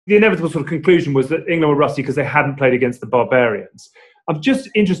the inevitable sort of conclusion was that England were rusty because they hadn't played against the Barbarians. I'm just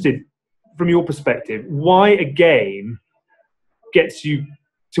interested, from your perspective, why a game gets you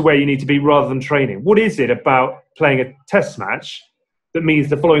to where you need to be rather than training. What is it about playing a test match that means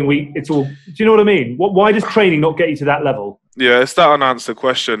the following week it's all... Do you know what I mean? Why does training not get you to that level? Yeah, it's that unanswered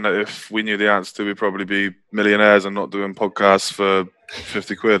question that if we knew the answer to, we'd probably be millionaires and not doing podcasts for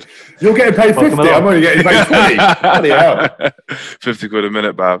 50 quid. You're getting paid 50, I'm only getting paid 20. Bloody hell. 50 quid a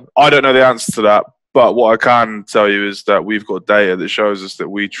minute, Bav. I don't know the answer to that, but what I can tell you is that we've got data that shows us that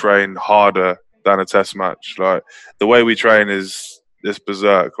we train harder than a test match. Like, the way we train is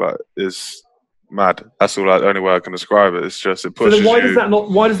berserk, like, is mad. That's all. Like, the only way I can describe it. It's just, it pushes. So then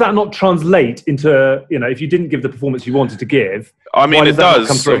why does that not translate into, you know, if you didn't give the performance you wanted to give? I mean, it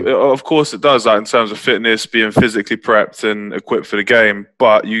does. Of course, it does. Like, in terms of fitness, being physically prepped and equipped for the game.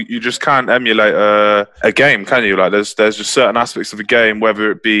 But you just can't emulate a game, can you? Like, there's just certain aspects of a game,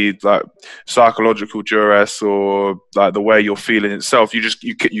 whether it be like psychological duress or like the way you're feeling itself.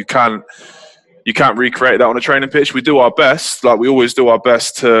 You can't recreate that on a training pitch. We do our best, like we always do our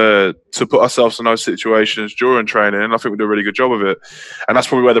best to put ourselves in those situations during training, and I think we do a really good job of it. And that's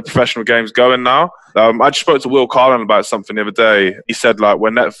probably where the professional game's going now. I just spoke to Will Carlin about something the other day. He said, like,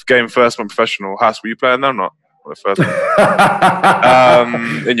 when that game first went professional, Hass, were you playing them or not?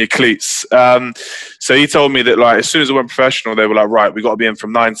 In your cleats. So he told me that, like, as soon as it went professional, they were like, right, we got to be in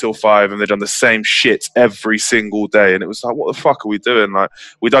from 9 till 5, and they've done the same shit every single day. And it was like, what the fuck are we doing? Like,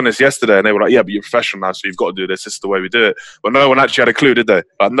 we done this yesterday, and they were like, yeah, but you're professional now, so you've got to do this. This is the way we do it. But no one actually had a clue, did they?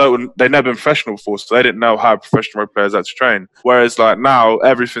 Like, no one, they'd never been professional before, so they didn't know how professional rugby players actually train. Whereas, like, now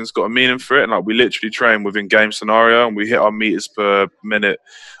everything's got a meaning for it, and like, we literally train within game scenario, and we hit our meters per minute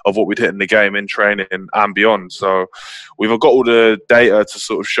of what we'd hit in the game in training and beyond. So we've got all the data to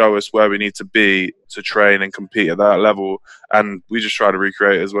sort of show us where we need to be to train and compete at that level, and we just try to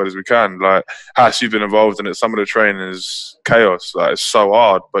recreate it as well as we can. Like, Hass, you've been involved in it. Some of the training is chaos. Like, it's so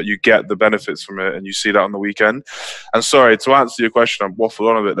hard, but you get the benefits from it, and you see that on the weekend. And sorry, to answer your question, I'm waffled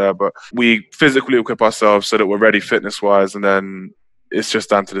on a bit there, but we physically equip ourselves so that we're ready fitness-wise, and then it's just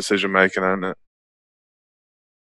down to decision-making, isn't it?